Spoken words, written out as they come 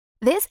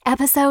This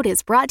episode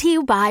is brought to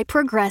you by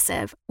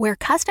Progressive, where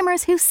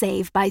customers who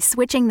save by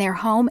switching their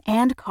home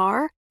and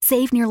car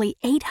save nearly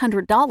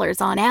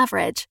 $800 on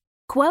average.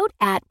 Quote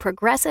at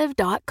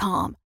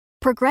Progressive.com.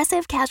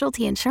 Progressive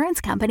Casualty Insurance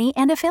Company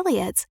and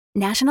Affiliates.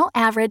 National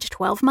average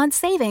 12-month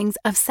savings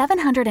of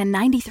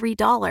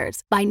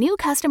 $793 by new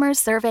customers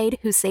surveyed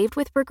who saved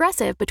with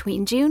Progressive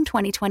between June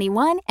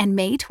 2021 and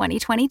May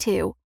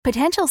 2022.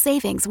 Potential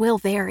savings will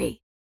vary.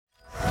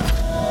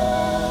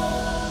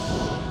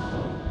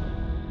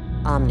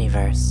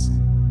 Omniverse.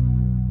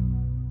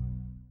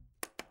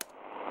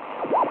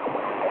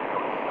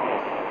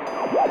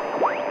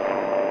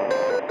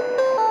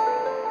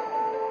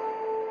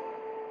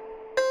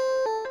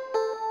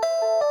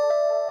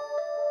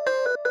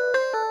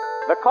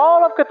 The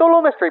Call of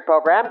Cthulhu Mystery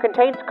Program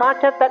contains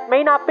content that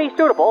may not be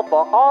suitable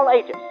for all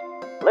ages.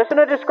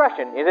 Listener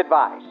discretion is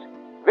advised.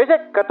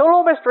 Visit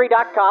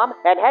CthulhuMystery.com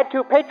and head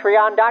to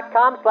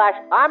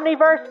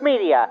Patreon.com/Omniverse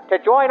Media to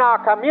join our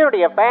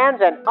community of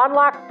fans and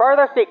unlock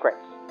further secrets.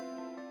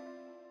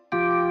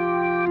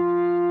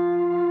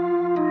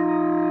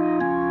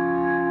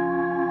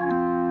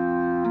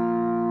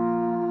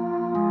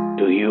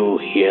 Do you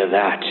hear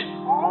that?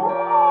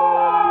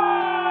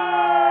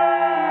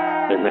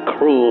 In the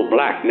cruel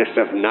blackness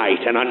of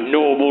night, an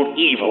unknowable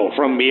evil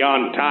from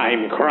beyond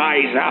time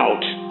cries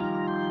out.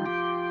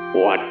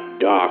 What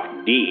dark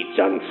deeds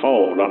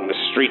unfold on the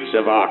streets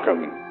of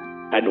Arkham,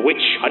 and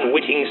which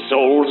unwitting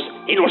souls,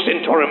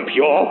 innocent or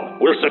impure,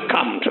 will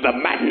succumb to the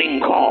maddening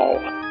call,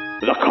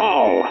 the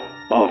Call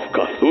of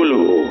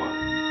Cthulhu.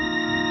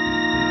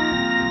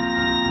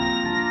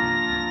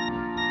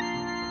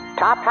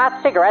 Top Hat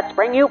Cigarettes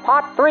bring you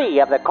Part 3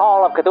 of the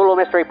Call of Cthulhu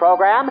Mystery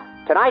Program.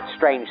 Tonight's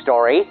strange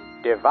story,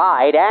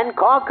 Divide and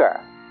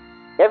Conquer.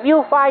 If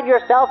you find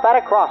yourself at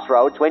a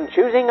crossroads when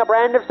choosing a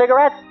brand of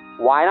cigarettes,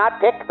 why not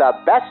pick the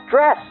best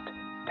dressed?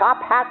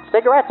 Top Hat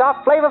cigarettes are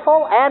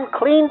flavorful and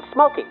clean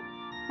smoking.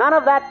 None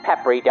of that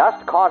peppery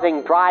dust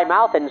causing dry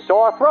mouth and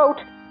sore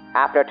throat.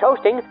 After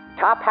toasting,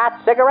 Top Hat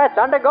cigarettes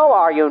undergo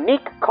our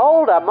unique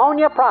cold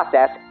ammonia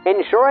process,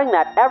 ensuring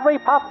that every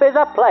puff is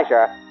a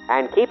pleasure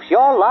and keeps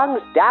your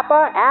lungs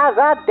dapper as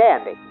a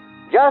dandy.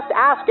 Just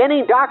ask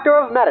any doctor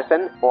of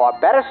medicine, or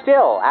better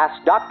still,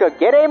 ask Dr.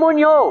 Gede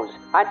Munoz,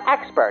 an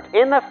expert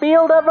in the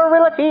field of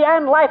virility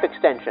and life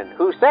extension,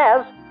 who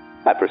says,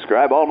 I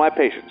prescribe all my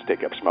patients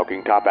take up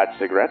smoking Top Hat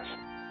cigarettes.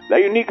 Their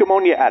unique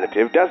ammonia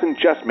additive doesn't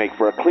just make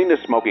for a cleaner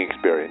smoking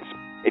experience.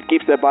 It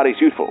keeps their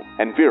bodies youthful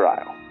and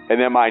virile, and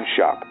their minds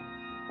sharp.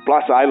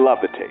 Plus, I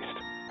love the taste.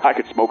 I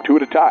could smoke 2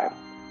 at a time.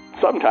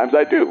 Sometimes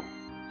I do.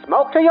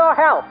 Smoke to your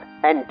health,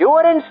 and do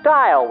it in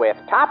style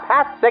with Top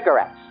Hat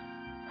cigarettes.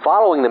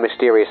 Following the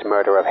mysterious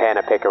murder of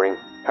Hannah Pickering,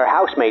 her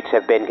housemates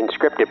have been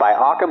conscripted by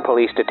Arkham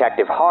Police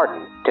Detective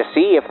Harden to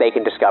see if they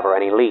can discover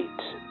any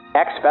leads.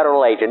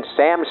 Ex-federal agent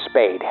Sam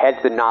Spade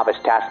heads the novice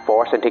task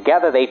force, and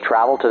together they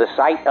travel to the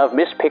site of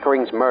Miss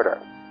Pickering's murder,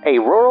 a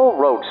rural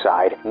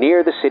roadside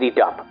near the city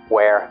dump,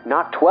 where,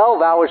 not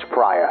 12 hours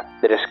prior,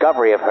 the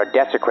discovery of her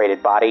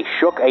desecrated body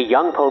shook a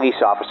young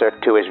police officer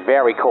to his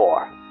very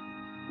core.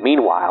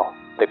 Meanwhile,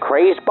 the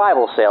crazed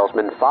Bible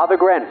salesman Father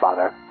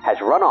Grandfather has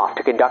run off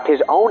to conduct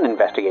his own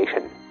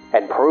investigation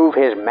and prove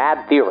his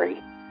mad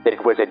theory that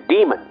it was a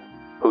demon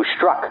who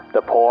struck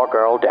the poor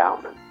girl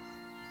down.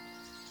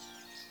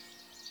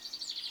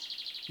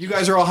 You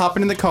guys are all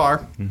hopping in the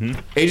car. Mm-hmm.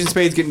 Agent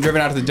Spade's getting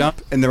driven out of the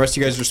dump, and the rest of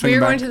you guys are swinging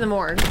back. We're going to the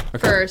morgue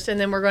first, and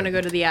then we're going to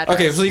go to the address.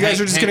 Okay, so you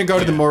guys are just going to go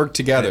to the morgue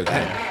together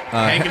then.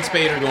 Hank and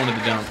Spade are going to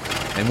the dump.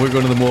 And we're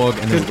going to the morgue,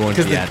 and then we're going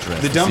to the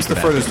address. The dump's the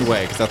furthest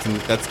away, because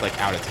that's like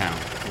out of town.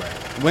 Right.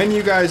 When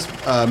you guys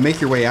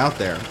make your way out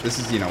there, this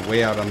is,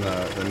 way out on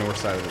the north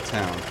side of the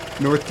town.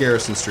 North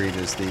Garrison Street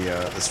is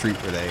the street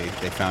where they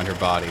found her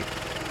body.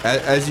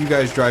 As you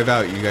guys drive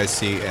out, you guys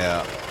see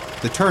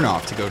the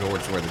turnoff to go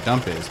towards where the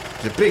dump is.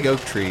 There's a big oak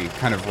tree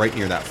kind of right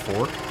near that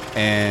fork,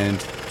 and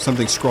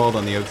something scrawled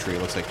on the oak tree.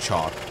 It looks like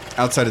chalk.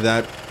 Outside of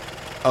that,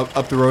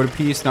 up the road a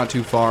piece, not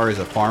too far, is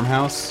a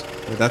farmhouse.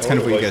 That's kind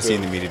of what you guys see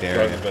in the immediate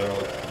area.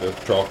 The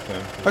chalk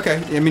thing.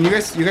 Okay, I mean, you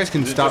guys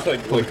can stop. Is it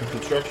just like a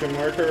construction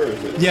marker, or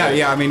is it?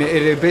 Yeah. I mean,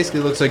 it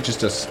basically looks like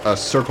just a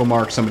circle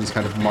mark. Somebody's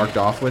kind of marked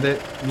off with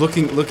it.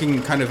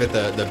 Looking kind of at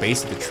the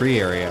base of the tree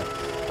area.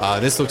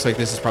 This looks like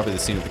this is probably the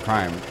scene of the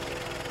crime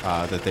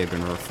that they've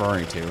been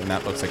referring to, and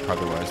that looks like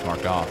probably what is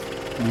marked off.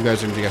 You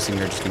guys are guessing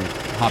you're just going to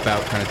hop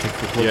out, kind of take a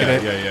quick look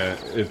at it? Yeah.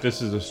 If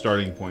this is a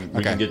starting point,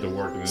 we can get to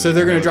work. So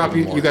they're going to drop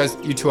you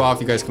two off.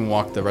 You guys can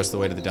walk the rest of the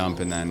way to the dump,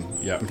 and then...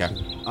 Yeah. Okay.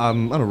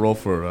 I'm on a roll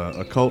for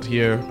occult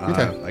here.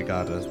 Okay. I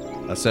got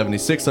a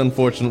 76,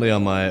 unfortunately,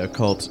 on my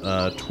occult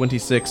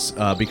 26,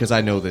 because I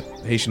know that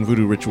Haitian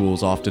voodoo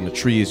rituals, often a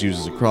tree is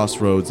used as a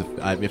crossroads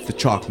if the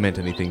chalk meant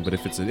anything, but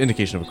if it's an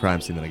indication of a crime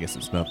scene, then I guess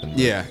it's nothing.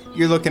 Yeah,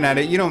 you're looking at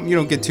it. You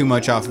don't get too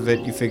much off of it.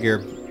 You figure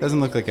it doesn't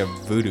look like a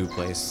voodoo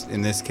place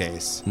in this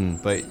case,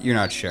 but you're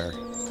not sure.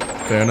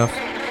 Fair enough.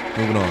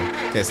 Moving on.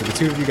 Okay, so the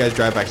two of you guys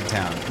drive back to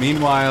town.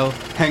 Meanwhile,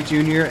 Hank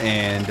Jr.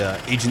 and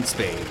Agent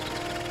Spade.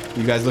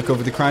 You guys look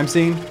over the crime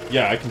scene?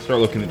 Yeah, I can start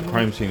looking at the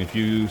crime scene. If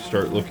you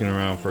start looking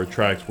around for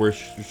tracks, where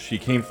she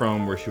came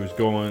from, where she was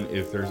going,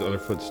 if there's other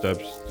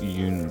footsteps,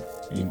 you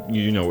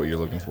know what you're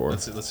looking for.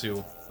 Let's see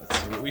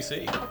what we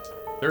see.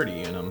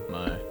 30, and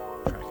my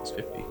track is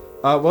 50.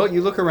 Well,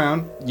 you look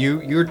around.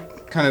 You're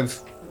kind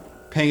of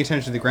paying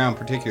attention to the ground,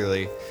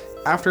 particularly.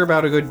 After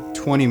about a good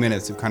 20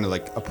 minutes of kind of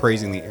like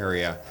appraising the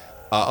area,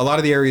 a lot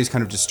of the area is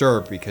kind of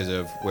disturbed because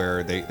of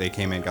where they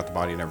came in, got the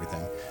body and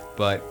everything.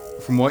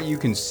 But from what you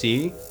can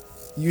see,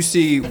 you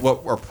see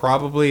what are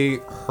probably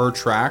her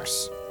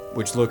tracks,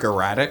 which look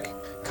erratic,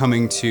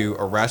 coming to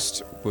a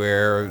rest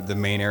where the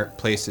main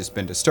place has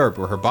been disturbed,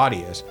 where her body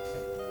is.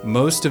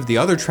 Most of the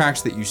other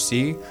tracks that you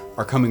see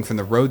are coming from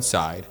the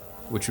roadside,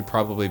 which would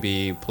probably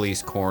be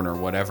police, coroner,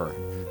 whatever.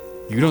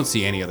 You don't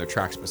see any other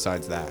tracks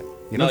besides that.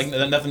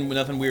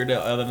 Nothing weird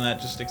other than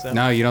that just sticks out?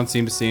 No, you don't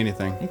seem to see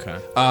anything. Okay.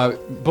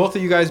 Both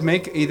of you guys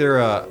make either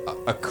a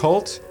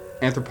occult,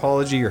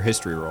 anthropology, or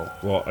history roll.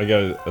 Well, I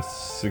got a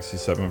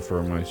 67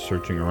 for my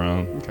searching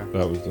around. Okay.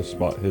 That was the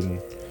spot hidden.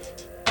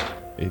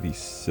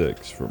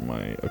 86 for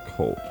my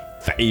occult.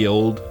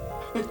 Failed.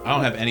 I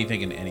don't have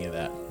anything in any of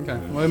that. Okay.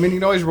 Well, I mean, you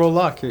can always roll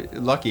lucky,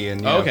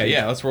 and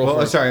let's roll.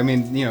 Well, sorry, I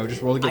mean,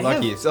 just roll to get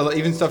lucky. So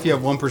even stuff you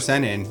have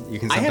 1% in, you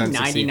can sometimes I have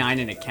 99 succeed.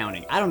 in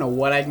accounting. I don't know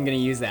what I'm gonna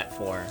use that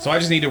for. So I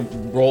just need to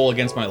roll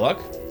against my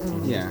luck?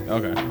 Yeah.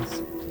 Okay.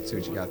 Let's see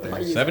what you got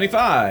there.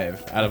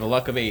 75 out of a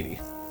luck of 80.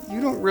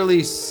 You don't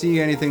really see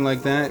anything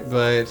like that,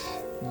 but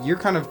you're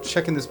kind of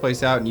checking this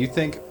place out, and you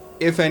think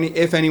if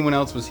anyone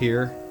else was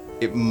here,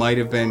 it might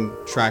have been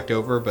tracked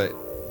over, but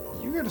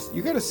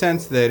you got a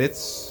sense that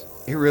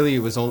it really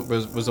was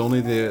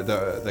only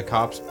the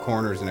cops,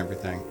 coroners, and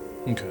everything.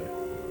 Okay.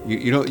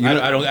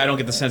 I don't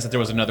get the sense that there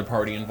was another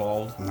party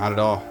involved. Not at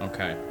all.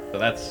 Okay. So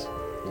that's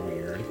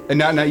weird. And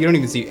now you don't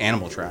even see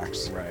animal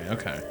tracks. Right.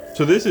 Okay.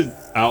 So this is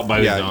out by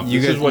the dump.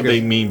 This is what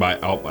they mean by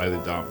out by the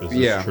dump. Is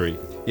this tree?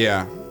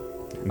 Yeah.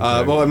 Okay.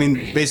 Well, I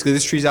mean, basically,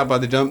 this tree's out by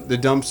the dump. The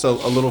dump's a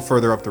little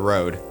further up the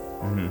road.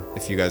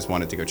 If you guys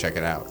wanted to go check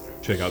it out.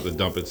 Check out the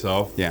dump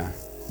itself. Yeah.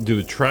 Do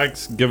the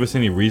tracks give us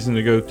any reason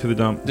to go to the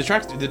dump? The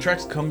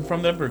tracks come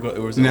from them, or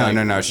was it No.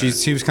 Okay.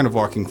 She was kind of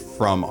walking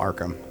from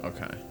Arkham.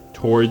 Okay.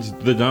 Towards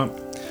the dump?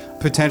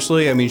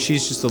 Potentially. I mean,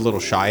 she's just a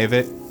little shy of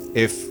it.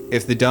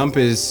 If the dump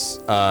is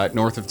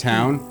north of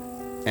town,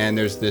 and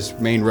there's this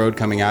main road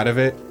coming out of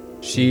it,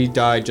 she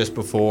died just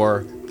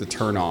before the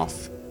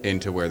turnoff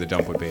into where the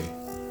dump would be.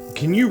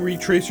 Can you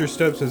retrace her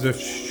steps as if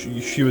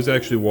she was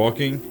actually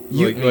walking?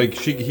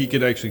 He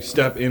could actually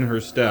step in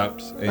her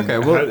steps. And Okay,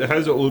 well, how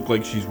does it look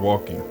like she's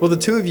walking? Well, the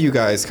two of you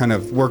guys kind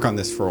of work on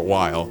this for a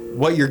while.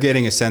 What you're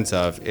getting a sense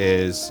of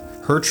is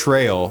her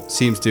trail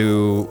seems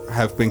to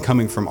have been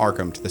coming from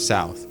Arkham to the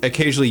south.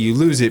 Occasionally you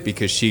lose it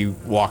because she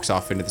walks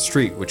off into the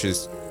street, which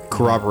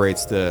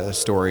corroborates the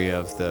story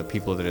of the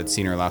people that had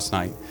seen her last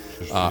night,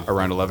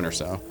 around 11 or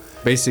so.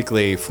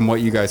 Basically, from what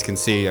you guys can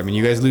see, I mean,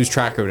 you guys lose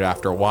track of it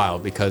after a while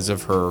because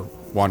of her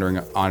wandering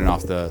on and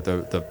off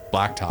the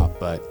blacktop,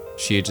 but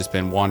she had just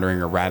been wandering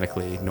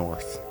erratically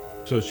north.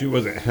 So she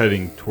wasn't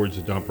heading towards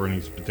the dump or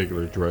any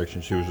particular direction.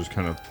 She was just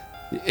kind of...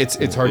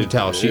 It's hard to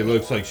tell. It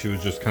looks like she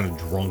was just kind of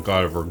drunk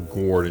out of her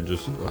gourd and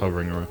just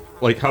hovering around.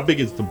 Like, how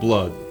big is the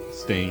blood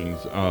stains?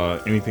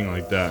 Anything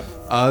like that?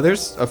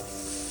 There's a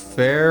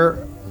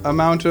fair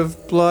amount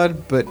of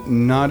blood, but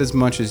not as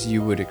much as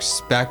you would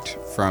expect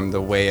from the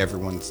way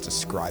everyone's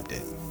described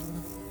it.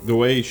 The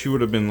way she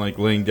would have been like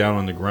laying down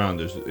on the ground,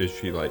 does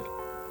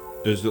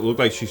it look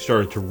like she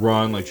started to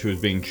run, like she was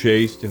being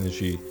chased, and then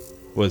she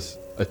was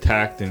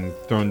attacked and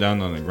thrown down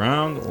on the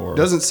ground? Or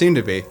doesn't seem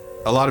to be.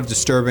 A lot of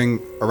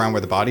disturbing around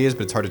where the body is,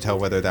 but it's hard to tell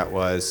whether it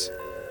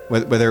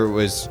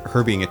was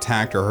her being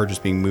attacked or her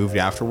just being moved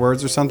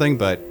afterwards or something,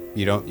 but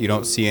you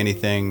don't see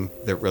anything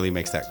that really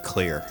makes that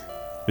clear.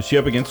 Is she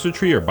up against the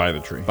tree or by the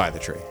tree? By the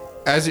tree.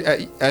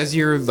 As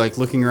you're like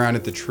looking around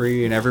at the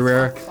tree and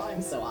everywhere,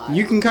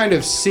 you can kind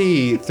of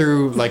see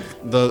through like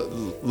the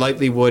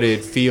lightly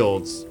wooded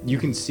fields. You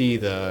can see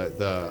the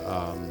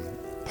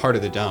part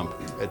of the dump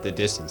at the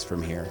distance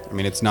from here. I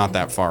mean, it's not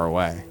that far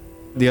away.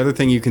 The other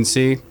thing you can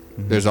see,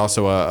 there's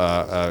also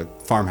a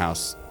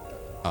farmhouse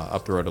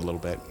up the road a little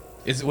bit.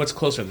 What's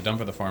closer, the dump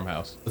or the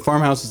farmhouse? The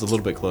farmhouse is a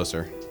little bit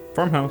closer.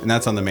 Farmhouse. And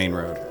that's on the main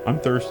road. I'm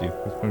thirsty.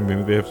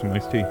 Maybe they have some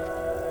iced tea.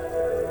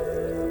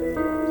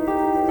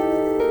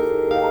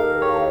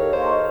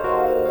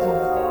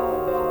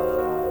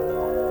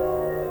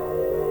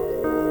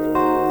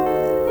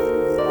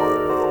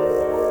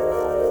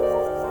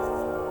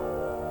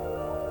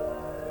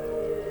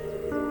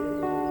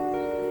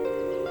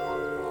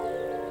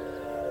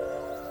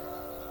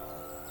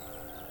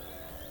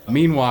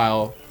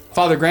 Meanwhile,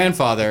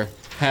 Father-Grandfather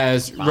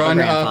has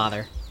run up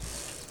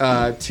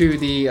to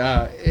the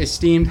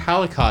esteemed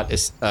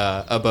Hallicott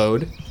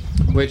abode,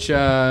 which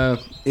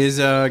is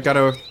got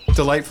a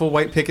delightful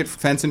white picket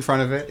fence in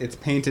front of it. It's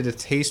painted a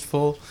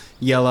tasteful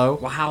yellow.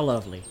 Wow, how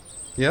lovely.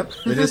 Yep,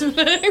 it is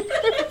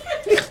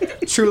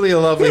truly a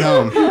lovely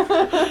home.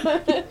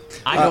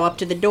 I go up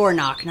to the door,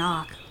 knock,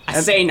 knock.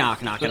 I say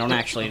knock knock. I don't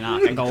actually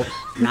knock. I go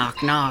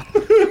knock knock.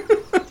 What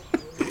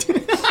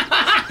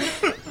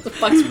the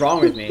fuck's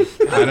wrong with me?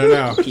 I don't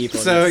know. People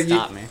So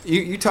stop me.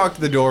 you talk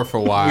to the door for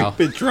a while.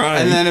 We've been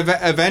trying. And then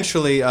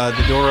eventually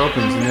the door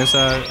opens and there's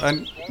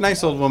a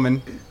nice old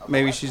woman.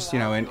 Maybe she's, in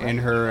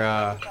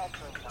her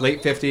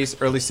late 50s,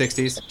 early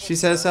 60s. She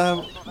says,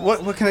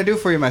 what can I do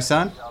for you, my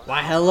son?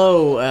 Why,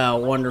 hello,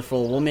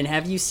 wonderful woman.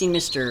 Have you seen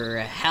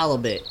Mr.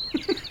 Halibut?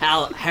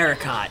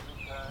 Haricot?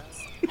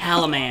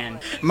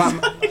 Halaman?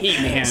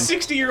 Heat-man.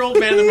 60-year-old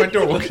man at my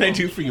door. What can I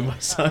do for you, my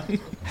son?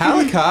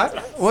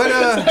 Halicot? What,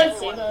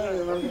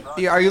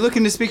 are you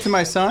looking to speak to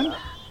my son?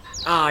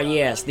 Ah,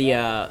 yes, the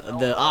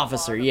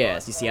officer,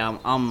 yes. You see,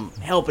 I'm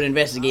helping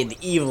investigate the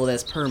evil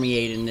that's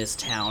permeating this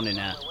town, and,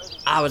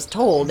 I was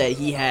told that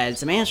he had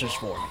some answers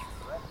for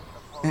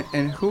me.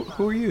 And who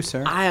are you,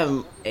 sir? I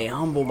am a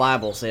humble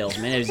Bible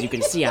salesman. As you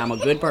can see, I'm a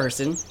good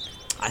person.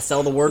 I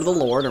sell the word of the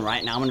Lord, and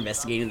right now I'm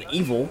investigating the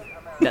evil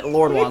that the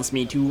Lord wants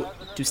me to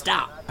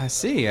stop. I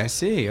see,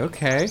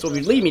 okay. So if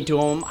you lead me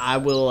to him, I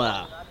will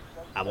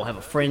have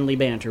a friendly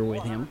banter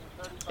with him,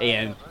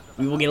 and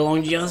we will get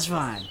along just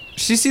fine.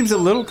 She seems a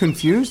little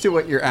confused at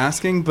what you're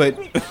asking, but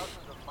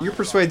your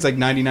persuade's like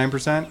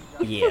 99%?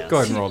 Yes. Go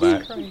ahead and roll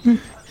that.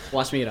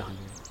 Watch me at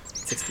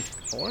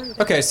 164.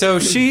 Okay, so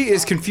she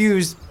is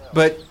confused,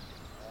 but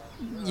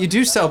you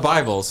do sell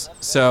Bibles,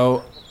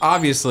 so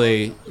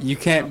obviously you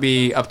can't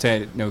be up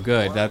to no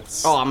good.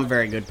 That's... Oh, I'm a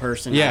very good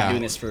person. Yeah. I've been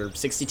doing this for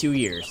 62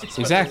 years.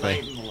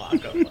 Exactly.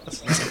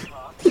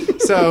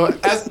 So,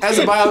 as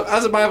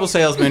a Bible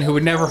salesman who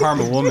would never harm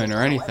a woman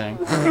or anything,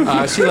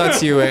 she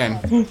lets you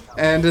in,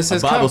 and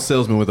says, A Bible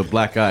salesman with a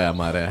black eye, I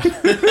might add.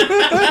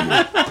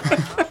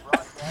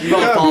 You've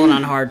all fallen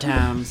on hard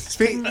times.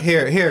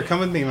 Here,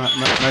 come with me.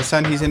 My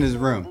son, he's in his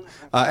room.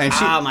 And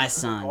she, my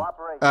son.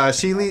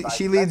 She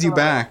leads you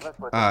back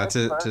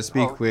to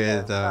speak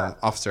with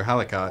Officer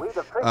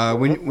Halicot.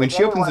 When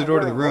she opens the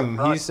door to the room,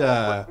 he's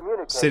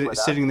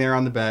sitting there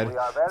on the bed.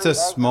 It's a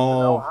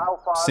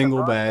small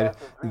single bed.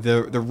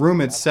 The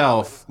room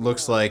itself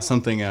looks like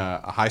something a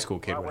high school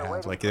kid would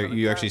have. Like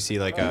you actually see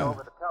like a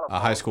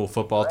high school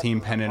football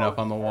team pennant up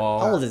on the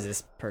wall. How old is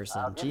this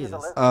person? Jesus.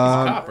 He's a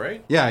cop,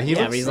 right? Yeah, he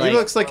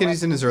looks like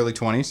he's in his early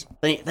 20s.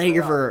 Thank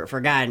you for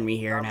guiding me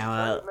here.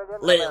 Now,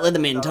 let the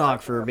men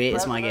talk for a bit.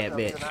 This might get a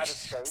bit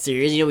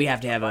serious. We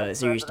have to have a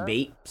serious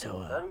debate.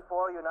 So,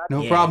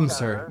 no problem,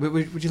 sir.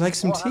 Would you like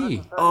some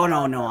tea? Oh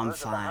no, I'm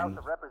fine.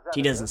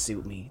 Tea doesn't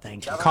suit me.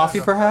 Thank you.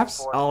 Coffee,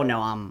 perhaps? Oh no,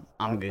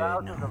 I'm good. No,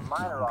 I'm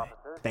good.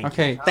 Thank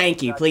you.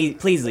 Thank you.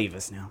 Please leave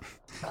us now.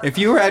 If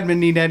you or Edmund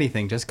need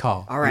anything, just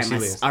call. All right,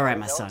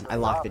 my son. I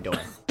locked the door.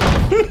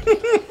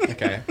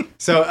 Okay.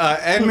 So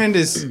Edmund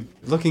is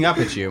looking up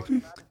at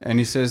you, and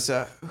he says,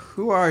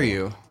 "Who are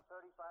you?"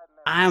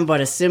 I am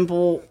but a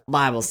simple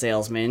Bible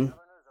salesman,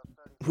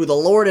 who the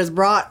Lord has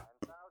brought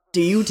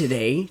to you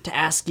today to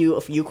ask you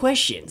a few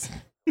questions.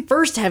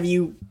 First, have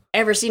you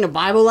ever seen a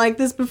Bible like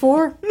this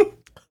before?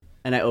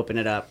 And I open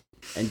it up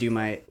and do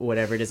my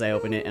whatever it is. I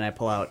open it and I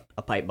pull out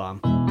a pipe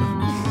bomb.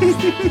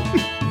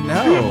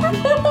 No.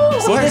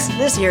 See,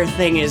 this here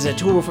thing is a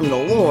tool from the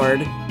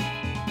Lord.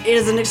 It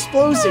is an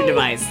explosive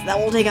device that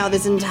will take out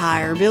this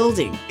entire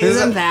building.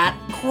 Isn't that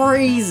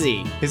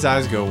crazy? His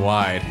eyes go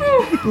wide.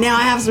 Now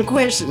I have some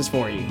questions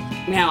for you.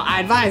 Now, I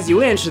advise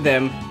you answer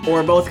them, or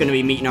we're both going to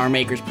be meeting our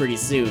makers pretty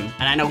soon.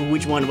 And I know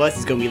which one of us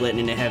is going to be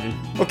letting into heaven.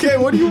 Okay,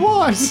 what do you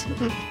want?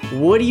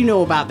 What do you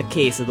know about the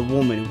case of the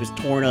woman who was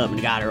torn up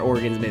and got her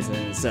organs missing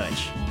and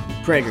such?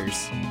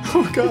 Preggers.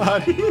 Oh,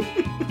 God.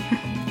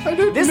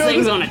 This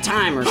thing's on a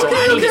timer, so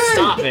I need to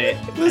stop it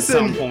at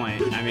some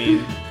point. I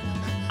mean,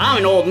 I'm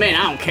an old man.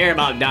 I don't care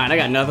about dying. I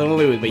got nothing to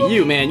lose. But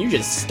you, man, you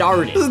just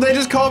started. They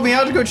just called me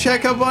out to go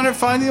check up on her,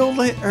 find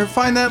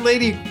that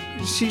lady.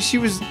 She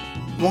was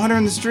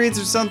wandering the streets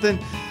or something.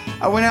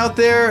 I went out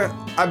there.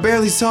 I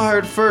barely saw her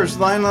at first,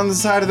 lying on the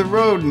side of the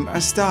road, and I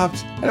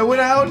stopped. And I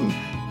went out, and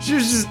she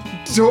was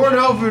just torn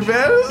open,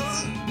 man.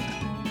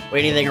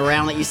 Anything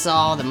around that you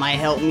saw that might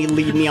help me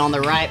lead me on the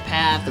right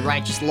path? The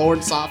righteous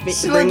Lord saw fit to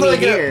She bring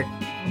looked me like here.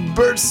 a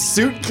Bert's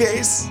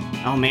suitcase.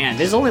 Oh man,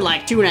 there's only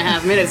like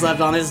 2.5 minutes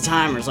left on this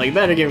timer, so you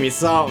better give me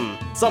something.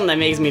 Something that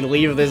makes me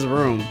leave this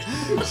room.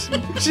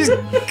 She's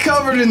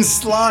covered in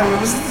slime. It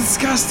was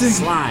disgusting.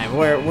 Slime?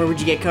 Where would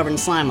you get covered in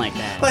slime like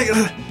that?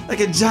 Like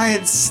a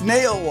giant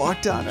snail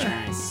walked on her.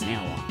 Giant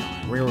snail walked on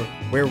her.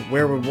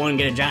 Where would one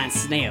get a giant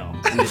snail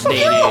in this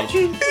day and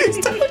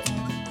age?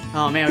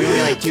 Oh man, we only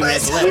got like 2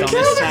 minutes left on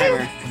this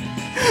timer.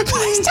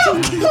 Please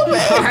don't kill me.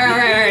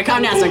 Alright,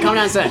 calm down, son.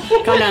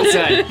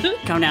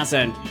 Calm down,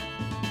 son.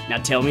 Now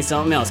tell me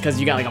something else, because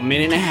you got like 1.5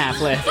 minutes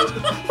left.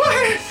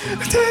 I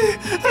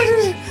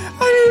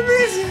didn't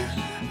mean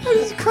to. I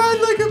just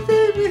cried like a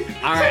baby.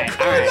 Alright.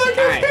 Cry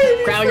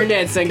like you're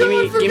dead, son. Give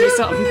me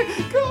something.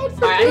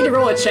 Alright, I need to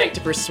roll a check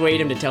to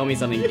persuade him to tell me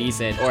something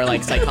decent, or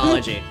like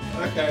psychology.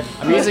 Okay.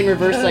 I'm using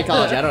reverse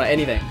psychology. I don't know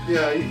anything.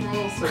 Yeah, you can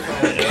roll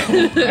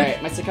psychology.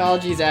 Alright, my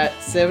psychology's at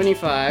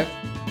 75.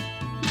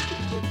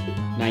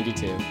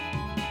 92.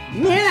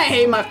 Man, I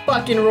hate my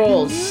fucking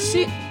rolls.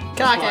 Shit.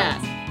 Cock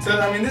ass. So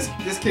I mean,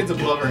 this kid's a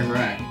blubbering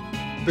wreck.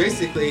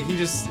 Basically, he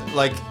just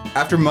like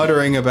after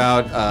muttering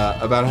about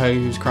how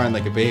he was crying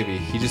like a baby,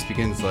 he just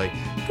begins like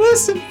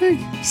glistening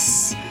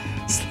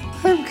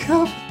slime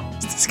cover.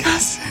 It's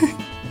disgusting.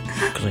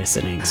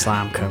 Glistening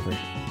slime covered.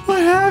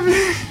 What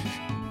happened?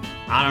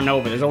 I don't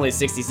know, but there's only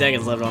 60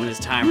 seconds left on this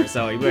timer,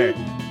 so you better.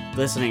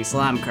 Glistening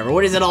slime cover.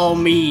 What does it all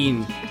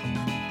mean?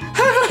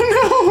 I don't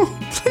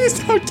know. Please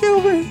don't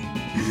kill me.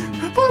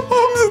 My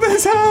mom's in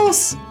this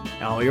house.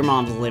 Oh, your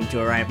mom's lived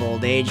to a ripe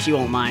old age. She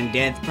won't mind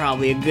death.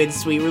 Probably a good,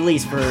 sweet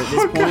release for her at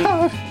this point.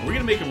 God. We're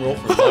gonna make him roll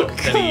for luck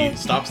that he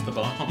stops the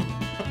bomb.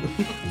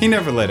 He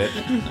never lit it.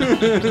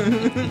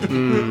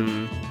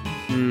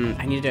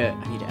 I need to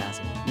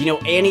ask you. You know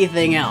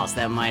anything else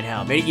that might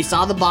help? You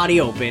saw the body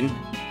open.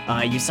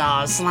 You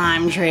saw a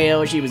slime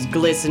trail. She was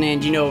glistening.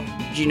 Do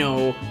you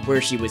know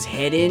where she was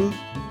heading?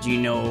 Do you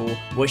know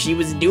what she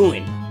was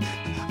doing?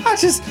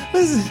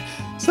 Listen.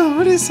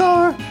 Somebody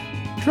saw her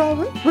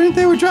when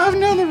they were driving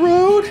down the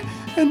road,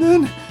 and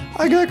then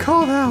I got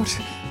called out.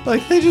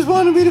 Like they just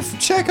wanted me to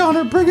check on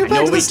her, bring her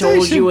back to the station.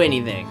 Nobody told you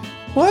anything.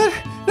 What?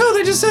 No,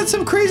 they just said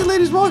some crazy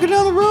lady's walking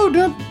down the road.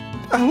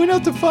 I went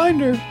out to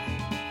find her.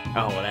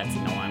 Oh, well, that's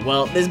annoying.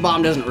 Well, this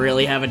bomb doesn't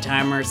really have a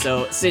timer,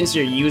 so since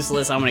you're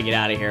useless, I'm gonna get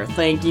out of here.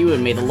 Thank you,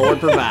 and may the Lord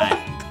provide.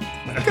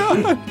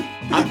 God.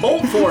 I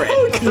bolt for it.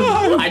 Oh,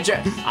 God.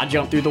 I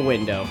jump through the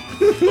window.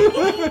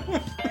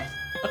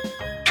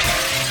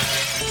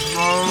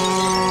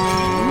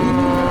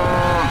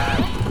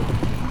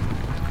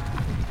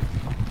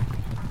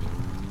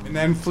 And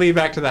then flee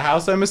back to the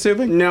house, I'm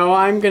assuming? No,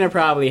 I'm gonna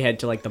probably head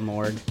to, like, the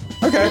morgue.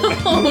 Okay.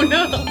 Oh,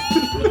 no.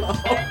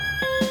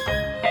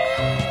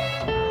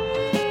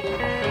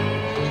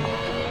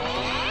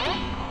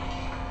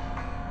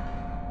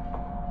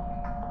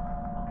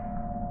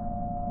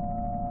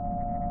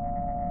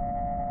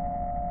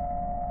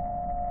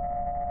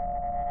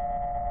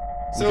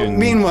 So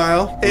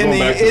meanwhile,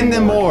 in the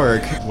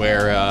morgue,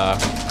 where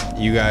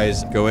you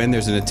guys go in,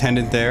 there's an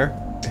attendant there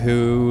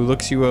who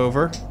looks you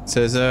over,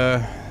 says,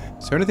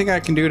 is there anything I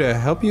can do to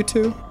help you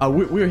two?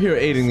 We're here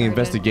aiding the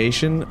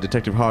investigation,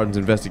 Detective Hardin's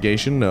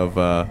investigation of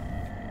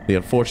the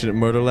unfortunate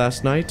murder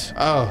last night.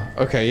 Oh,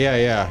 okay,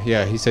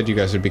 yeah. He said you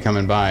guys would be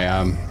coming by.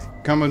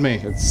 Come with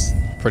me. It's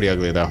pretty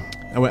ugly though.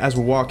 As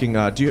we're walking,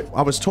 I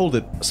was told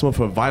that some of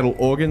her vital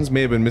organs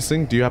may have been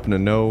missing. Do you happen to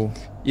know?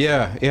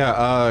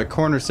 Yeah.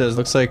 Coroner says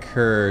looks like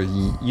her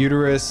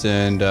uterus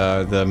and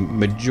the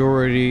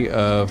majority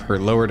of her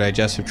lower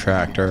digestive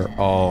tract are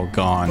all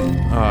gone.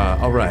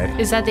 All right.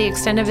 Is that the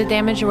extent of the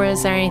damage, or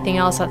is there anything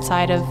else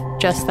outside of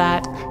just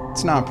that?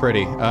 It's not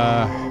pretty.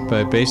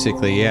 But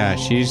basically, yeah,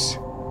 she's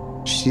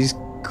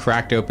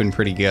cracked open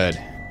pretty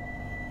good.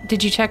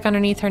 Did you check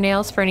underneath her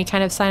nails for any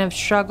kind of sign of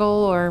struggle,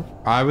 or?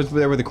 I was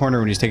there with the coroner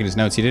when he was taking his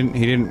notes. He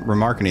didn't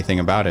remark anything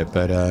about it,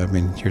 but I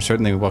mean, you're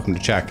certainly welcome to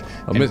check.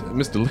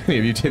 Mr.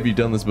 Lenny, have you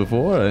done this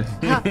before?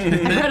 I've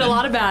read a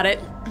lot about it.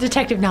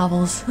 Detective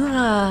novels.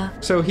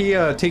 So he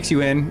takes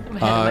you in, I'm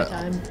ahead of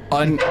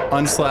my time.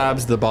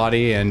 unslabs the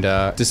body, and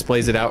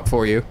displays it out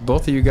for you.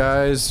 Both of you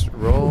guys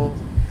roll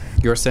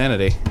your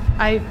sanity.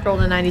 I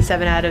rolled a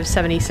 97 out of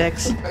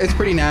 76. It's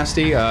pretty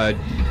nasty.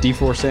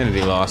 D4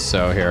 sanity loss.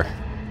 So here.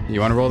 You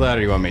want to roll that,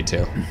 or you want me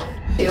to?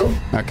 You.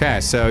 Okay,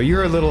 so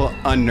you're a little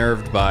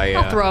unnerved by...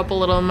 I'll throw up a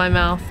little in my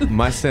mouth.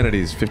 My sanity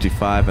is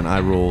 55, and I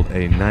rolled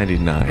a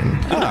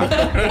 99.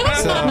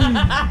 So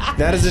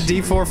that is a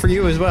D4 for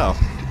you as well,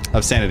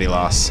 of sanity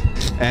loss.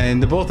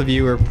 And the both of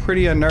you are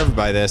pretty unnerved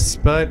by this,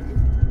 but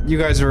you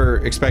guys were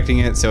expecting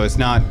it, so it's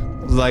not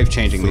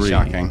life-changingly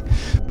shocking.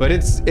 But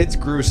it's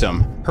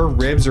gruesome. Her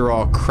ribs are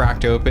all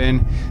cracked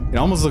open. It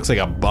almost looks like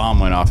a bomb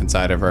went off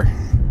inside of her.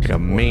 Like a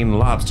Maine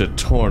lobster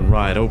torn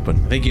right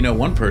open. I think you know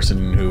one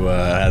person who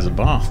has a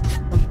bomb.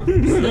 I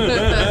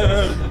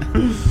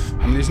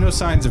mean, there's no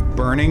signs of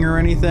burning or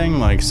anything,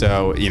 like,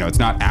 so, you know, it's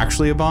not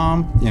actually a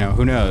bomb. You know,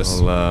 who knows?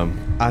 Well,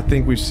 I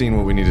think we've seen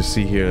what we need to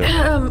see here.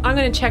 I'm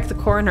gonna check the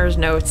coroner's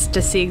notes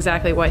to see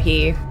exactly what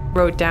he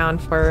wrote down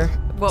for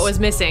what was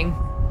missing.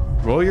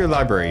 Roll your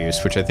library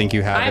use, which I think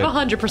you have. I have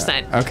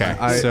 100%. Okay,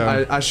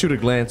 I shoot a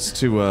glance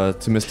to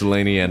Miss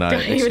Delaney, and I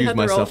excuse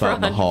myself out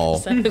in the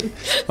hall.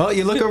 Well,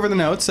 you look over the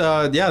notes.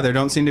 There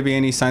don't seem to be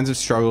any signs of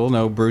struggle.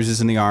 No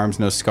bruises in the arms,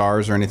 no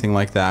scars or anything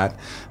like that.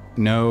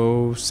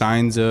 No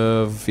signs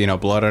of,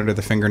 blood under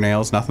the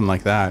fingernails, nothing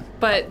like that.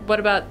 But what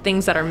about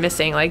things that are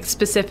missing? Like,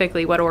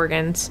 specifically, what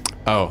organs?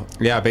 Oh,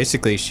 yeah,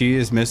 basically, she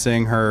is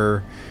missing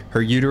her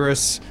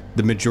uterus,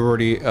 the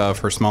majority of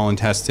her small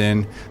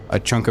intestine, a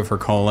chunk of her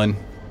colon,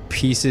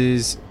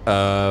 pieces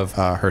of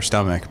her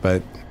stomach,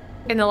 but...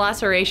 In the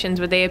lacerations,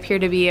 would they appear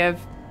to be of,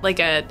 like,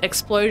 a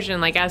explosion,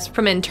 like, as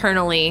from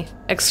internally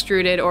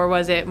extruded, or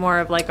was it more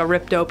of, like, a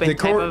ripped open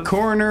type of...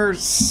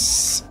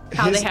 Coroner's...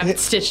 How they have it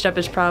stitched up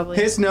is probably...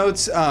 His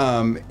notes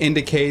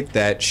indicate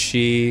that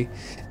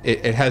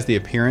it has the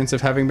appearance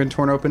of having been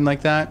torn open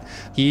like that.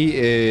 He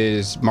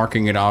is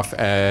marking it off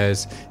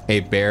as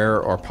a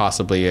bear or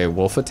possibly a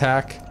wolf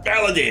attack.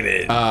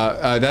 Validated.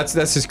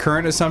 That's his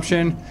current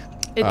assumption.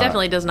 It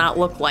definitely does not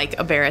look like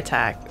a bear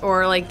attack,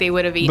 or like they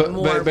would have eaten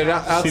more. But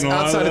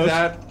outside of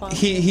that,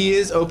 he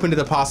is open to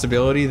the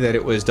possibility that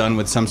it was done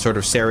with some sort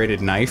of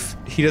serrated knife.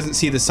 He doesn't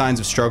see the signs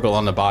of struggle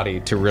on the body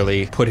to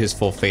really put his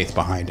full faith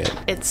behind it.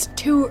 It's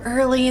too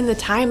early in the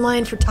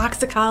timeline for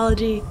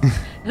toxicology.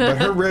 But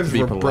her ribs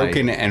were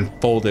broken and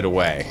folded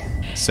away,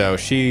 so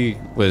she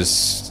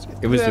was.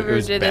 Whoever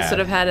was did bad. this would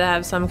have had to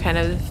have some kind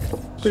of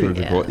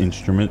surgical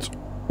instruments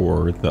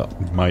or the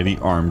mighty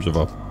arms of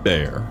a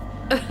bear.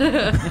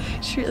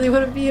 She really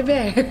want to be a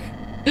bear.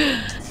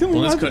 Well,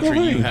 in this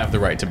country, you have the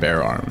right to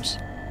bear arms.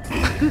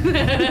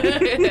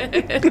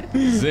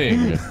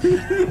 Zing.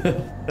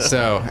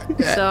 So,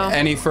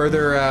 any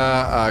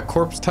further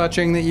corpse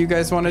touching that you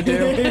guys want to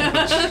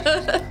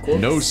do?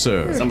 No,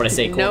 sir. Somebody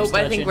say corpse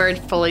Nope, I think we're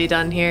fully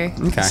done here.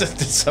 Okay.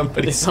 Did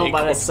somebody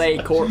say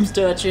corpse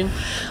touching?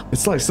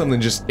 It's like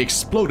something just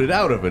exploded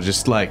out of it,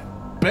 just like,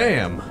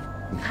 bam.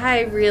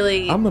 I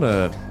really... I'm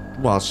gonna,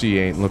 while she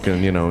ain't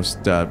looking,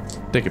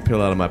 take a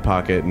pill out of my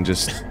pocket and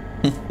just,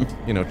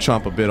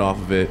 chomp a bit off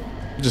of it.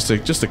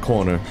 Just a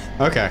corner.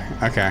 Okay.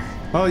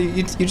 Well,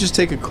 you just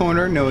take a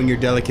corner, knowing your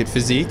delicate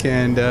physique,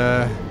 and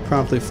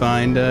promptly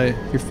find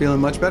you're feeling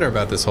much better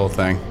about this whole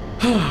thing.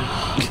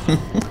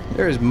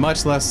 There is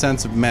much less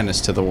sense of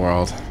menace to the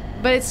world.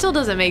 But it still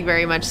doesn't make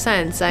very much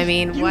sense. I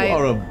mean, You why...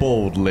 are a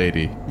bold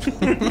lady.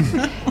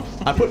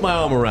 I put my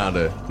arm around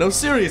her. No,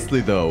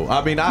 seriously though.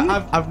 I mean,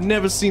 I've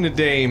never seen a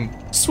dame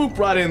swoop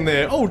right in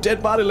there. Oh,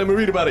 dead body. Let me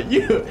read about it.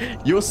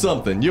 You're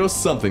something. You're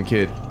something,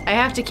 kid. I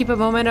have to keep a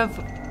moment of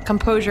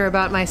composure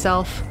about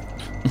myself,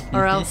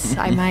 or else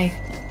I might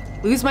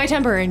lose my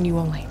temper and you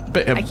won't.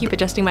 I keep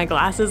adjusting my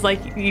glasses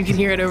like you can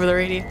hear it over the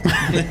radio.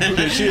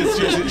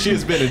 She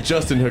has been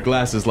adjusting her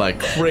glasses like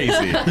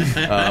crazy.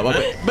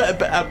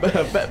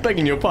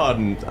 Begging your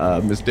pardon,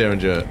 Miss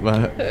Derringer.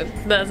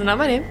 That's not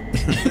my name.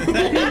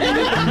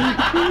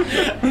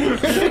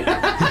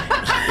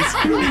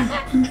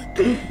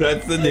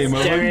 That's the name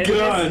of a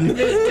gun.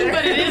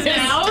 But it is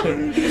now.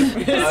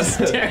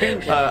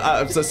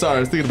 I'm so sorry. I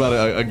was thinking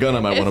about a gun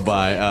I might want to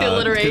buy.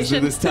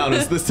 Alliteration. This town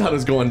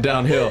is going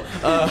downhill.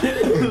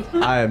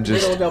 I am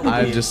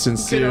just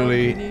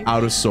sincerely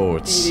out of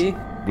sorts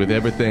with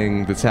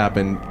everything that's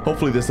happened.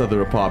 Hopefully, this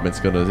other apartment's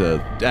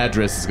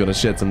address is gonna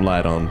shed some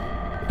light on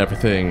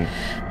everything.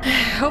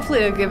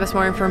 Hopefully, it'll give us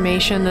more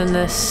information than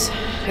this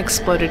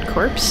exploded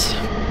corpse.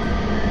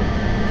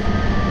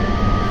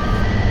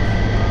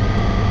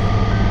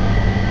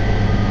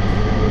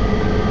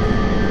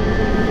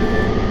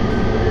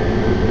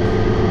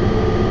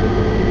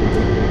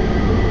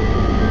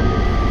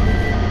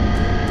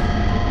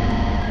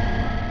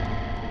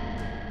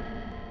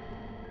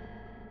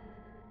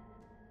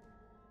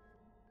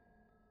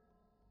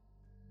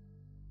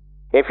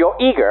 If you're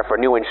eager for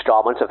new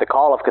installments of the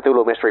Call of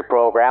Cthulhu Mystery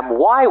Program,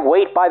 why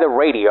wait by the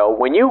radio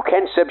when you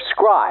can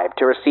subscribe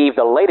to receive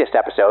the latest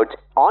episodes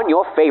on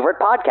your favorite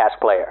podcast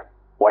player?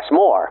 What's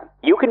more,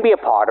 you can be a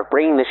part of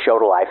bringing this show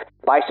to life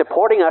by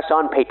supporting us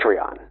on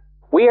Patreon.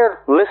 We're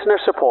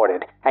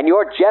listener-supported, and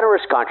your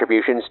generous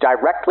contributions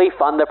directly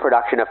fund the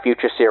production of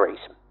future series.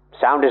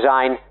 Sound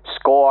design,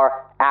 score,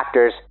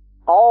 actors,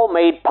 all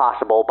made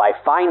possible by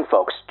fine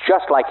folks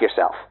just like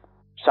yourself.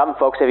 Some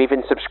folks have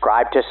even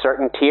subscribed to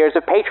certain tiers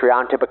of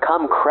Patreon to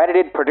become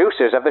credited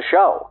producers of the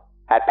show.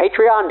 At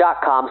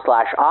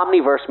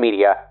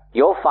patreon.com/omniversemedia,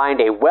 you'll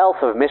find a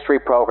wealth of mystery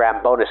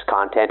program bonus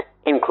content,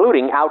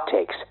 including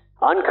outtakes,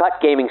 uncut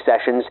gaming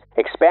sessions,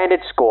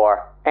 expanded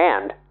score,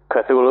 and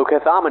Cthulhu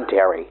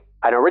Cathomentary,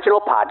 an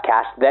original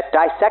podcast that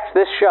dissects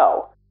this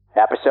show,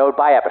 episode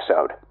by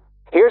episode.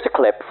 Here's a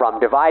clip from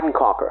Divide and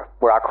Conquer,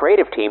 where our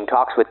creative team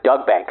talks with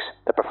Doug Banks,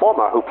 the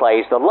performer who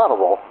plays the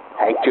lovable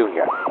Hank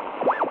Jr.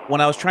 When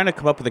I was trying to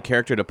come up with a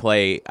character to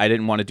play, I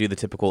didn't want to do the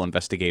typical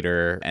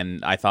investigator,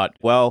 and I thought,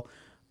 well,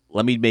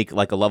 let me make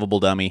like a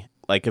lovable dummy,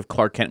 like if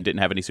Clark Kent didn't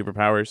have any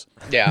superpowers.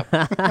 Yeah.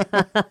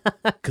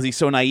 Because he's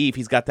so naive,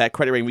 he's got that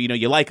credit rating where,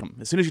 you like him.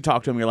 As soon as you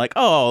talk to him, you're like,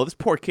 oh, this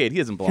poor kid, he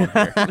doesn't belong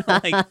here.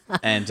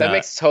 And that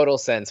makes total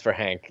sense for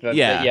Hank.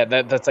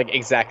 That's like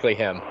exactly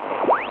him.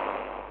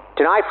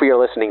 Tonight, for your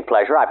listening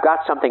pleasure, I've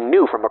got something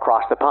new from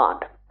across the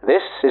pond.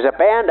 This is a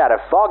band out of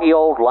foggy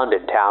old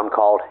London town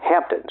called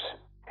Hamptons.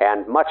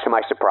 And much to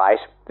my surprise,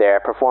 they're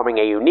performing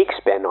a unique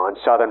spin on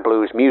Southern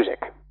blues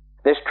music.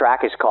 This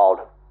track is called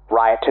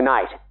Riot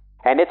Tonight,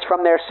 and it's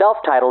from their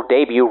self-titled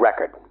debut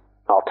record.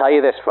 I'll tell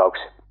you this, folks,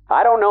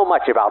 I don't know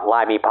much about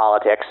limey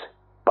politics,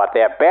 but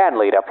their band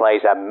leader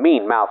plays a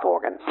mean mouth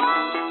organ.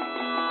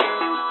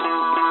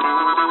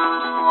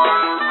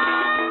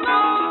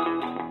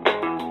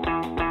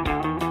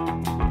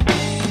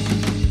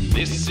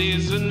 This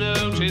is a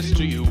notice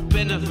to you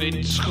benefit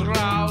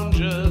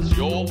scroungers.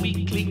 Your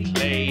weekly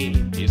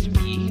claim is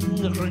being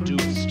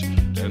reduced.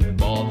 Don't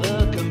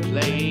bother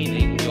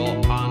complaining,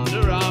 you're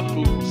under our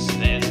boots.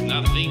 There's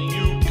nothing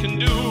you can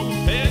do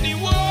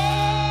anyway.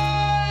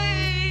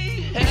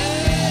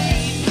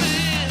 Hey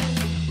man,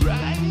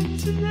 riot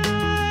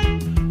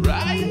tonight,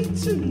 riot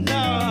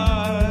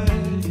tonight.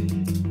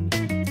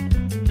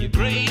 Your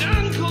great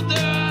uncle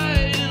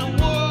died in a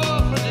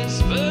war for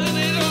this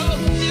burning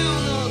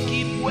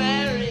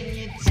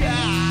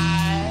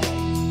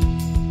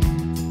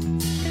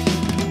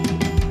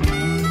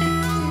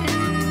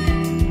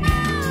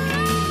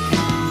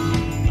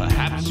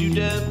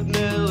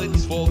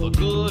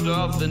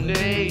the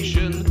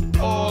nation.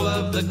 All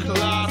of the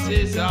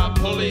classes are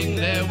pulling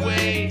their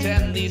weight,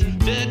 and these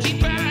dirty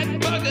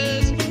bad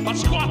buggers are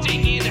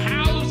squatting in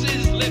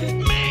houses. Let's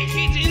make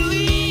it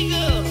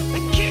illegal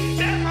and kick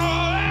them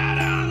all out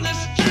on the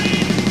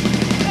street.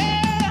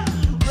 Yeah,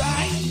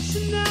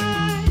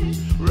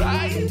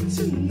 riot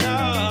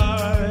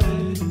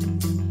tonight.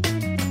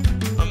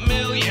 A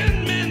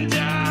million men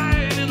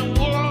died in a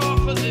war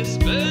for this.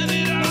 Burn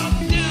it all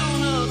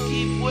down or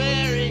keep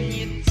wearing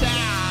your tie.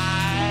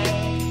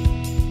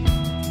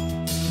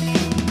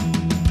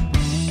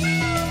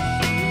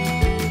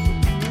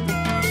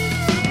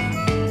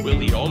 Will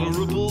the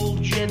honorable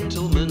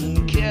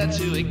gentleman care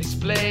to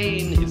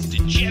explain his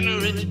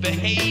degenerate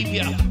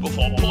behavior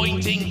before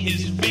pointing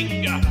his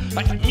finger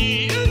at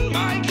me and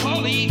my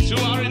colleagues who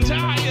are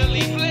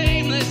entirely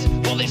blameless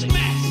for this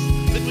mess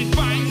that we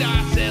find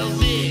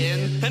ourselves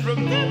in? And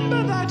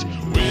remember that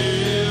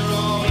we're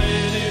all in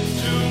it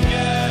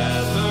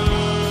together.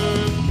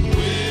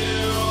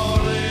 We're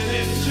all in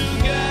it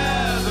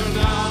together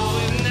now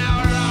in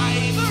our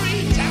ivory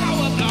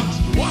tower blocks,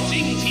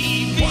 watching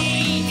TV.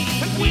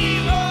 And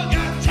we've all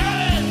got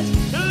talent.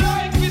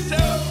 Life is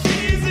so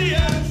easy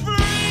and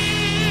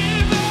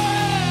free.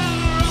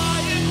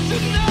 Riot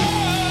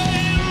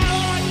tonight,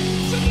 riot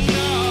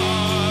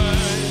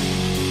tonight.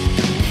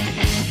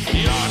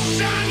 Your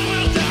son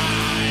will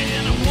die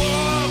in a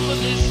war for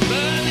this.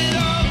 Burn it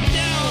all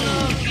down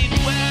or keep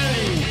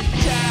wearing your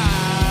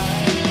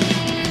tie.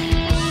 Riot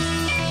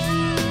tonight,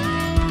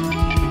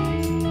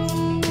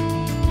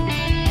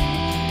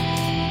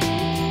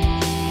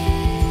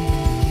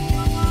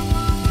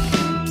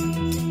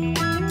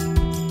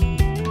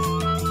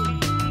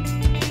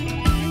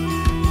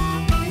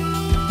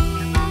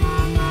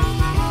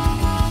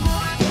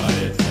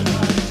 riot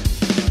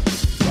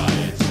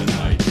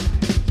tonight,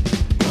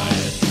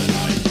 riot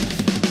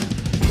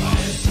tonight,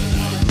 riot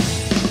tonight.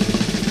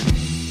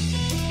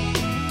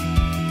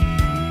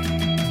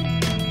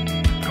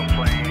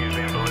 Complaint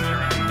using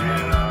belligerent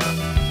and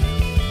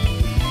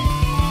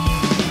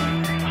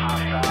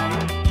hostile.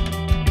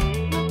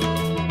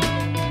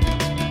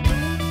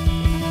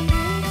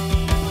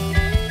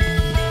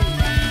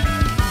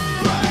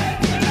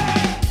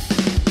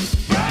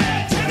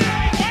 Riot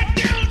tonight, why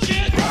don't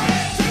you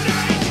riot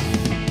tonight?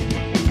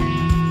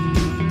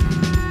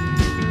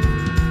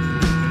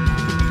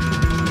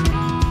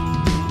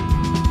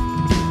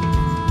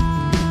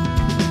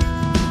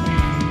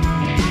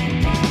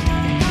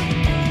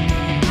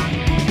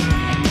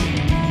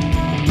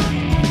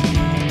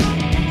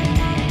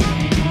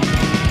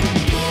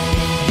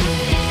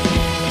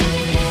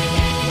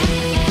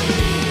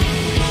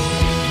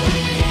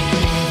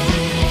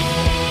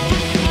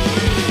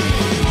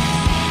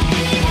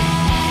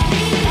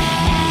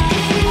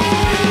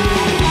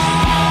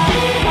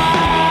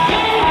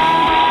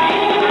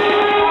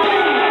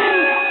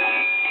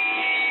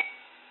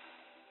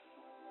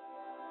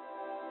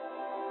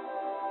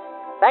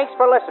 Thanks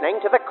for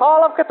listening to the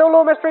Call of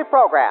Cthulhu Mystery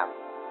Program.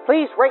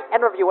 Please rate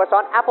and review us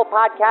on Apple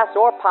Podcasts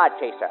or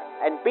Podchaser.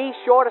 And be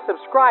sure to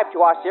subscribe to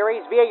our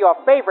series via your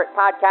favorite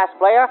podcast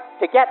player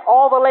to get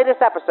all the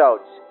latest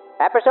episodes.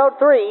 Episode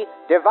 3,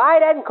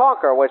 Divide and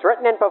Conquer, was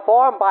written and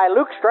performed by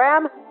Luke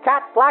Stram,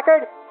 Kat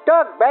Flackard,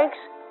 Doug Banks,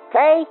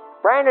 Kay,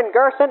 Brandon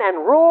Gerson,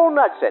 and Rule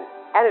Knudsen,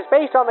 and is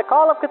based on the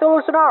Call of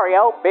Cthulhu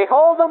scenario,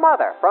 Behold the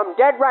Mother, from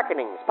Dead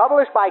Reckonings,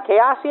 published by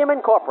Chaosium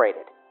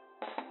Incorporated.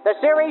 The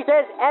series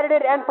is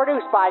edited and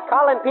produced by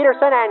Colin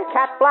Peterson and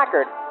Kat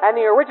Flackard, and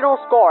the original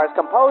score is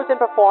composed and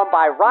performed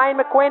by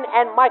Ryan McQuinn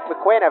and Mike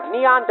McQuinn of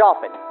Neon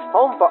Dolphin.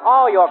 Home for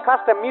all your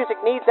custom music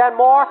needs and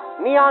more,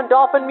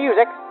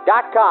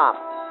 neondolphinmusic.com.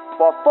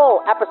 For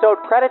full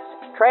episode credits,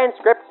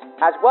 transcripts,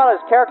 as well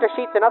as character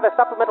sheets and other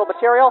supplemental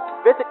material,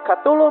 visit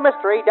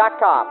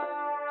CthulhuMystery.com.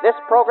 This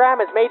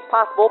program is made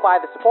possible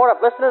by the support of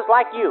listeners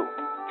like you.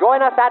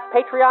 Join us at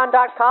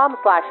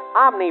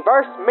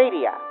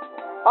patreon.com/omniversemedia.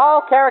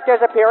 All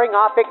characters appearing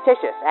are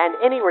fictitious, and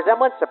any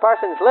resemblance to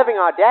persons living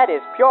or dead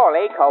is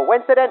purely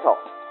coincidental.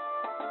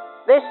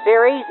 This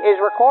series is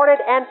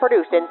recorded and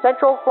produced in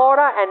Central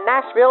Florida and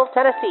Nashville,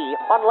 Tennessee,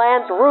 on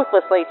lands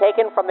ruthlessly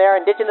taken from their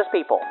indigenous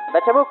people,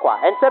 the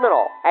Timucua and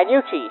Seminole, and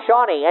Yuchi,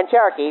 Shawnee, and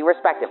Cherokee,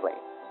 respectively.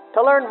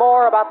 To learn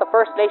more about the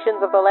First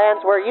Nations of the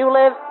lands where you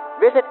live,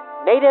 visit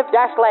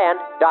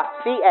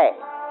native-land.ca.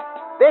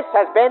 This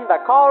has been the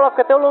Call of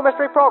Cthulhu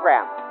Mystery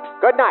Program.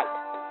 Good night.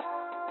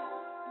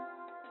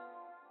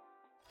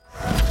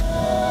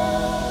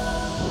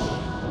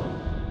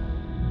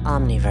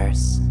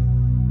 Omniverse.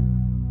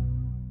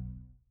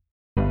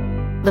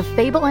 The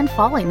Fable and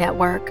Folly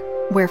Network,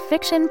 where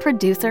fiction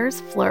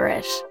producers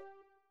flourish.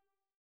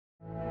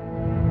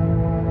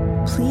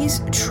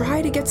 Please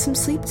try to get some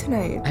sleep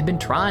tonight. I've been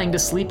trying to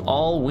sleep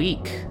all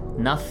week.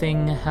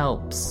 Nothing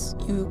helps.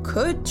 You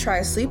could try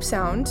a sleep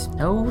sound.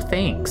 No,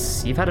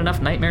 thanks. You've had enough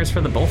nightmares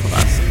for the both of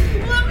us.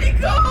 Let me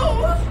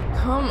go!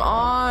 Come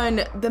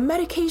on. The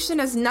medication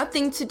has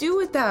nothing to do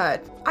with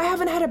that. I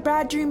haven't had a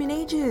bad dream in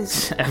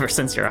ages. Ever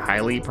since your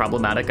highly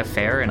problematic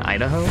affair in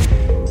Idaho?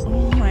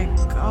 Oh my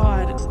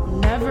god.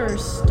 Never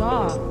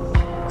stop.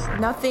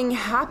 Nothing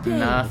happened.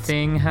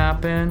 Nothing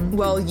happened?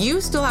 Well,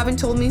 you still haven't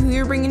told me who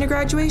you're bringing to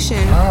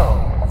graduation.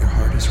 Oh. Your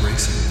heart is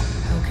racing.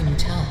 How can you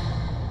tell?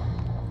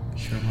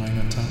 You're lying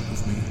on top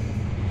of me.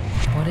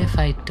 What if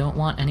I don't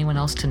want anyone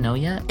else to know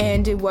yet?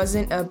 And it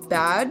wasn't a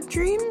bad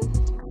dream?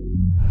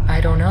 I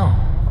don't know.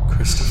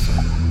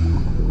 Christopher,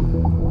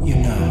 you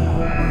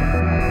know.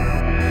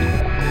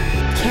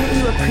 Can't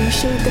you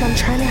appreciate that I'm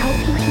trying to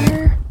help you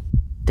here?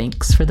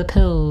 Thanks for the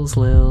pills,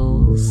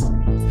 Lils.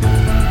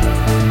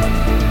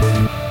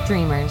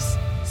 Dreamers,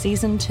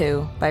 Season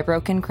 2 by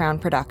Broken Crown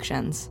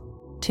Productions.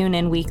 Tune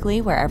in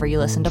weekly wherever you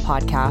listen to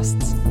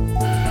podcasts.